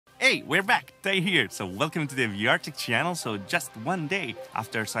Hey, we're back! Tay here. So welcome to the VR Tech channel. So just one day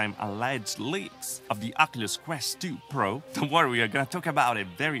after some alleged leaks of the Oculus Quest 2 Pro, don't worry, we are gonna talk about it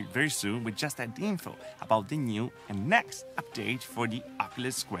very soon. We just had the info about the new and next update for the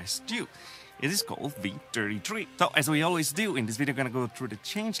Oculus Quest 2. It is called v33. So as we always do, in this video, we're gonna go through the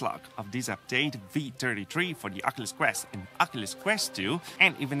changelog of this update v33 for the Oculus Quest and Oculus Quest 2,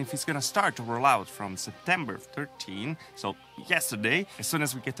 and even if it's gonna start to roll out from September 13, so yesterday, as soon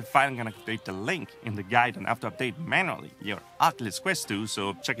as we get the file, I'm gonna update the link in the guide on how to update manually your Oculus Quest 2,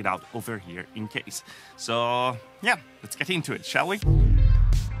 so check it out over here in case. So yeah, let's get into it, shall we?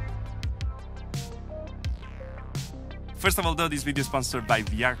 First of all, though, this video is sponsored by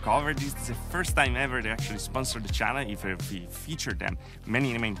VR Cover. This is the first time ever they actually sponsored the channel, if we featured them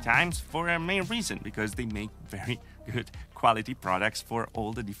many times, for a main reason, because they make very good quality products for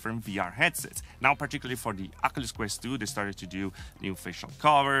all the different VR headsets. Now, particularly for the Oculus Quest 2, they started to do new facial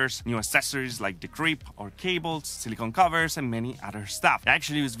covers, new accessories like the grip or cables, silicone covers, and many other stuff. I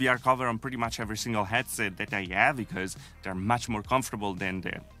actually use VR Cover on pretty much every single headset that I have because they're much more comfortable than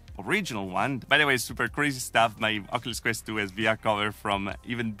the original one. By the way, super crazy stuff. My Oculus Quest 2 has VR cover from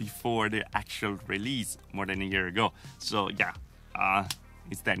even before the actual release, more than a year ago. So yeah,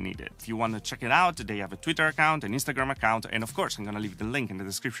 it's that needed. If you want to check it out, they have a Twitter account, an Instagram account, and of course, I'm gonna leave the link in the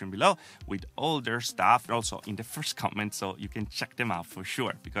description below with all their stuff, also in the first comment, so you can check them out for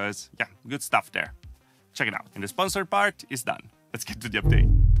sure, because yeah, good stuff there. Check it out. And the sponsor part is done. Let's get to the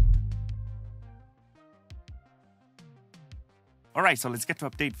update. Alright, so let's get to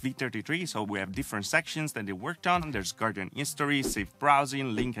update v33. So we have different sections that they worked on. There's Guardian History, Safe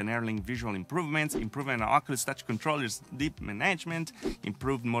Browsing, Link and AirLink visual improvements, improvement on Oculus Touch controllers deep management,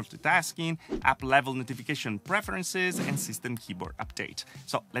 improved multitasking, app level notification preferences, and system keyboard update.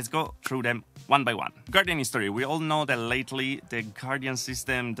 So let's go through them one by one. Guardian History. We all know that lately the Guardian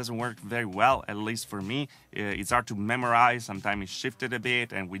system doesn't work very well, at least for me. It's hard to memorize, sometimes it's shifted a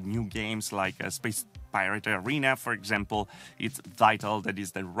bit, and with new games like Space Pirate Arena, for example, it's vital that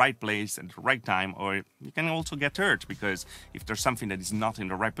it's the right place at the right time, or you can also get hurt because if there's something that is not in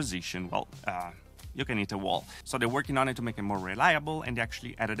the right position, well, you can hit a wall. So they're working on it to make it more reliable, and they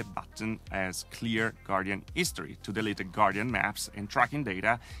actually added a button as Clear Guardian History to delete the Guardian maps and tracking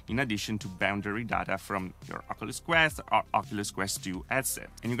data, in addition to boundary data from your Oculus Quest or Oculus Quest 2 headset.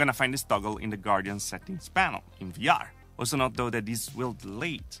 And you're gonna find this toggle in the Guardian settings panel in VR. Also note though that this will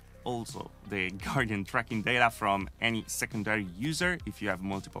delete also the Guardian tracking data from any secondary user if you have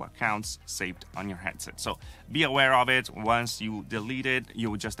multiple accounts saved on your headset. So be aware of it. Once you delete it,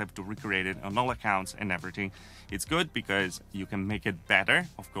 you will just have to recreate it on all accounts and everything. It's good because you can make it better,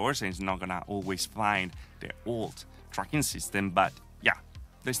 of course, and it's not gonna always find the old tracking system, but yeah,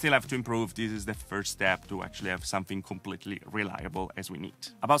 they still have to improve. This is the first step to actually have something completely reliable as we need.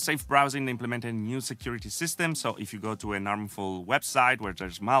 About safe browsing, they implemented a new security system. So if you go to an harmful website where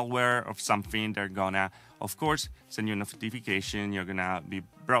there's malware or something, they're gonna, of course, send you a notification. You're gonna be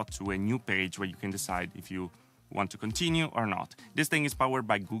brought to a new page where you can decide if you want to continue or not. This thing is powered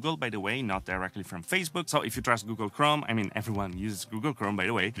by Google, by the way, not directly from Facebook. So if you trust Google Chrome, I mean, everyone uses Google Chrome, by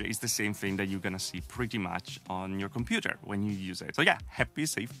the way, it's the same thing that you're gonna see pretty much on your computer when you use it. So yeah, happy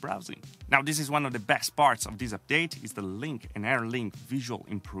safe browsing. Now, this is one of the best parts of this update is the Link and AirLink visual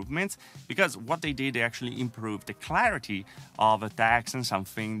improvements, because what they did, they actually improved the clarity of a text and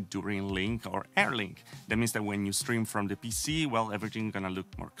something during Link or AirLink. That means that when you stream from the PC, well, everything's gonna look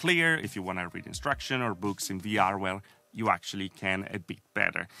more clear. If you wanna read instruction or books in VR, well, you actually can a bit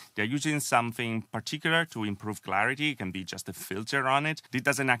better. They're using something particular to improve clarity. It can be just a filter on it. It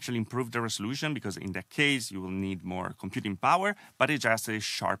doesn't actually improve the resolution because in that case, you will need more computing power, but it's just a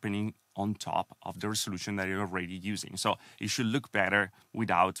sharpening on top of the resolution that you're already using. So it should look better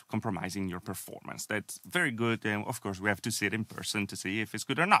without compromising your performance. That's very good. And of course, we have to see it in person to see if it's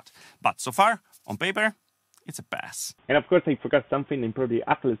good or not. But so far, on paper, it's a pass. And of course, I forgot something, improve the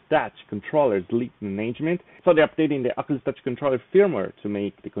Oculus Touch controller sleep management. So they're updating the Oculus Touch controller firmware to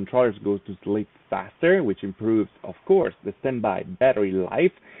make the controllers go to sleep faster, which improves, of course, the standby battery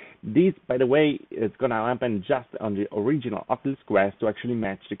life. This, by the way, is going to happen just on the original Oculus Quest to actually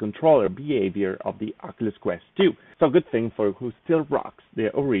match the controller behavior of the Oculus Quest 2. So good thing for who still rocks the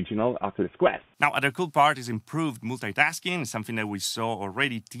original Oculus Quest. Now, other cool part is improved multitasking, something that we saw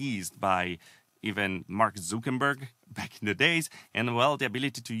already teased by even Mark Zuckerberg back in the days, and well, the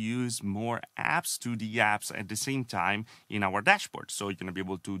ability to use more apps, 2D apps at the same time in our dashboard. So you're going to be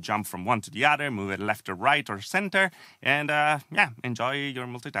able to jump from one to the other, move it left or right or center, and yeah, enjoy your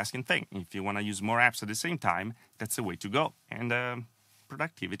multitasking thing. If you want to use more apps at the same time, that's the way to go, and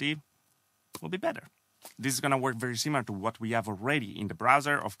productivity will be better. This is going to work very similar to what we have already in the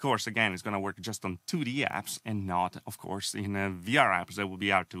browser. Of course, again, it's going to work just on 2D apps and not, of course, in VR apps that will be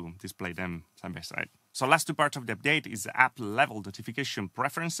hard to display them side by side. So last two parts of the update is app level notification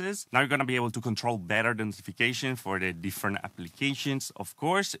preferences. Now you're going to be able to control better the notification for the different applications. Of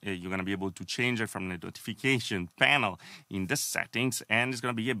course, you're going to be able to change it from the notification panel in the settings, and it's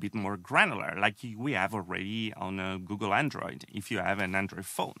going to be a bit more granular like we have already on Google Android if you have an Android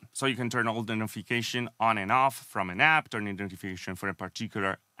phone. So you can turn all the notification on and off from an app, turning the notification for a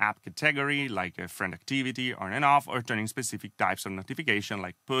particular app category like a friend activity on and off, or turning specific types of notification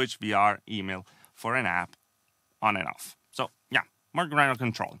like push, VR, email for an app on and off. So yeah, more granular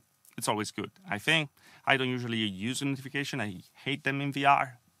control. It's always good, I think. I don't usually use a notification. I hate them in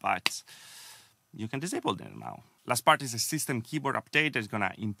VR, but you can disable them now. Last part is a system keyboard update that's going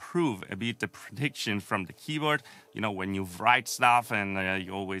to improve a bit the prediction from the keyboard. You know, when you write stuff and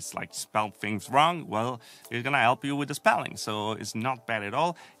you always like spell things wrong, well, it's going to help you with the spelling. So it's not bad at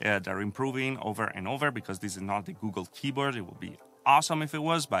all. They're improving over and over because this is not the Google keyboard. It would be awesome if it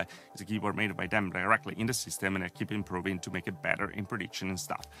was, but it's a keyboard made by them directly in the system, and they keep improving to make it better in prediction and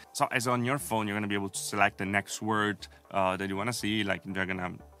stuff. So as on your phone, you're going to be able to select the next word that you want to see, like they're going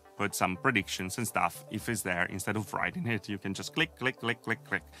to put some predictions and stuff. If it's there, instead of writing it, you can just click, click, click, click,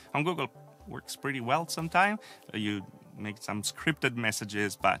 click. On Google, works pretty well sometimes. You make some scripted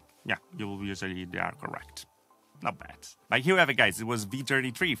messages, but yeah, usually they are correct. Not bad. But here we have it, guys. It was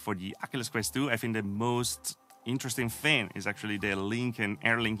v33 for the Oculus Quest 2. I think the most interesting thing is actually the link and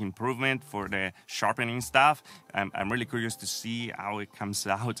AirLink improvement for the sharpening stuff. I'm really curious to see how it comes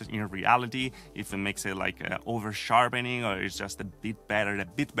out in reality, if it makes it like over sharpening or it's just a bit better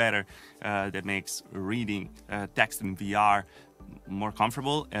that makes reading text in VR more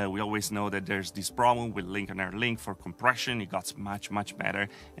comfortable. We always know that there's this problem with link and AirLink for compression. It got much better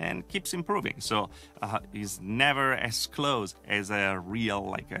and keeps improving. So it's never as close as a real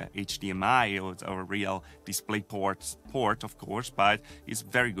like a HDMI or a real display port, of course, but it's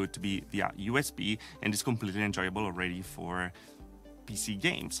very good to be via USB, and it's completely enjoyable already for PC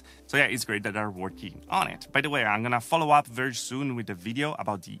games. So yeah, it's great that they're working on it. By the way, I'm gonna follow up very soon with a video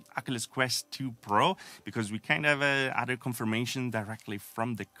about the Oculus Quest 2 Pro, because we kind of added confirmation directly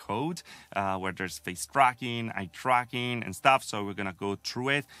from the code where there's face tracking, eye tracking and stuff. So we're gonna go through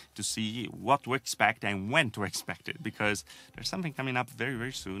it to see what to expect and when to expect it, because there's something coming up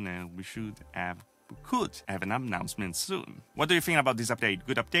very soon, and we could have an announcement soon. What do you think about this update?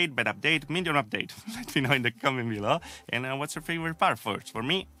 Good update, bad update, medium update? Let me know in the comment below. And what's your favorite part first? For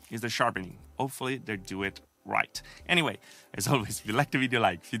me, is the sharpening. Hopefully they do it right. Anyway, as always, if you liked the video,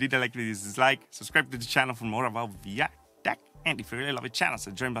 like. If you didn't like the video, dislike. Subscribe to the channel for more about VR tech. And if you really love the channel,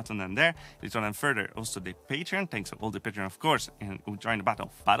 so join button down there. Later on further, also the Patreon. Thanks to all the Patreon, of course, and who joined the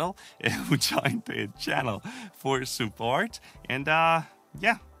battle, who joined the channel for support. And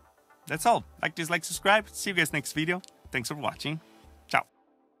yeah. That's all. Like, dislike, subscribe. See you guys next video. Thanks for watching. Ciao.